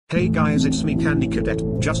Hey guys, it's me Candy Cadet,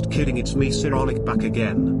 just kidding, it's me Syronic back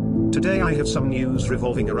again. Today I have some news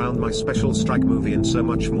revolving around my special strike movie and so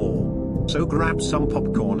much more. So grab some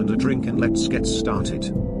popcorn and a drink and let's get started.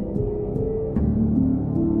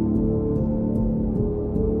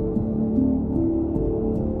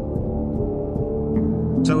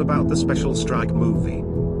 So about the special strike movie.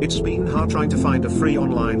 It's been hard trying to find a free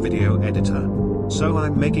online video editor. So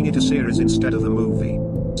I'm making it a series instead of a movie.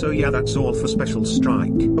 So yeah, that's all for special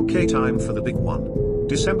strike. Okay, time for the big one.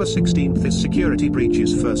 December 16th is Security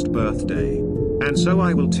Breach's first birthday. And so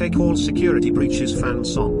I will take all Security Breach's fan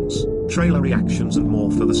songs, trailer reactions and more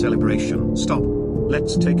for the celebration. Stop.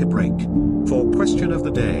 Let's take a break. For question of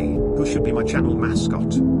the day, who should be my channel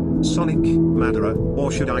mascot? Sonic, Madara,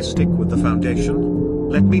 or should I stick with the Foundation?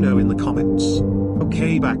 Let me know in the comments.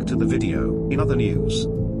 Okay, back to the video. In other news,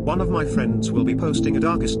 one of my friends will be posting a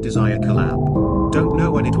Darkest Desire collab. Don't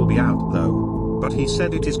know when it will be out though, but he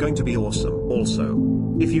said it is going to be awesome.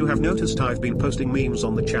 Also, if you have noticed, I've been posting memes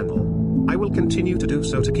on the channel. I will continue to do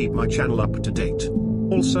so to keep my channel up to date.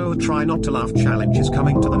 Also, a Try Not to Laugh challenge is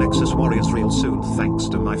coming to the Nexus Warriors real soon thanks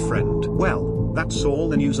to my friend. Well, that's all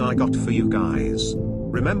the news I got for you guys.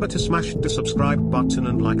 Remember to smash the subscribe button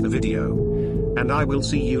and like the video. And I will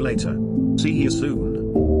see you later. See you soon.